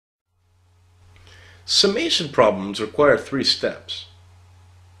Summation problems require 3 steps.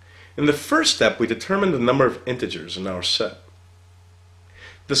 In the first step, we determine the number of integers in our set.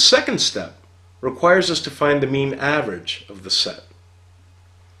 The second step requires us to find the mean average of the set.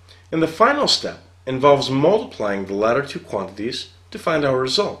 And the final step involves multiplying the latter two quantities to find our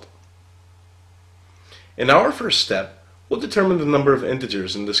result. In our first step, we'll determine the number of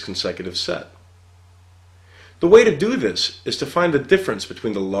integers in this consecutive set. The way to do this is to find the difference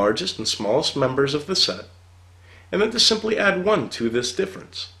between the largest and smallest members of the set, and then to simply add 1 to this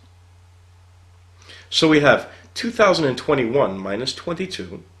difference. So we have 2021 minus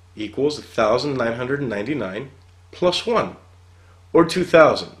 22 equals 1999 plus 1, or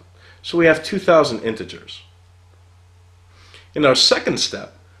 2000. So we have 2000 integers. In our second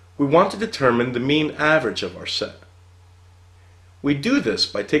step, we want to determine the mean average of our set. We do this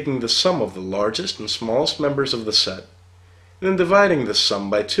by taking the sum of the largest and smallest members of the set and then dividing this sum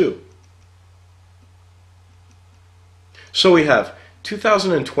by 2. So we have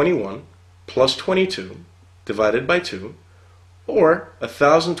 2021 plus 22 divided by 2, or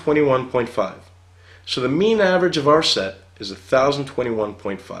 1021.5. So the mean average of our set is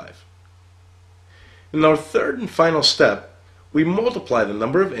 1021.5. In our third and final step, we multiply the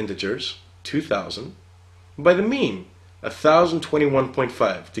number of integers, 2000, by the mean,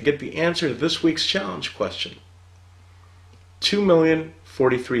 1021.5, to get the answer to this week's challenge question,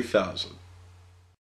 2,043,000.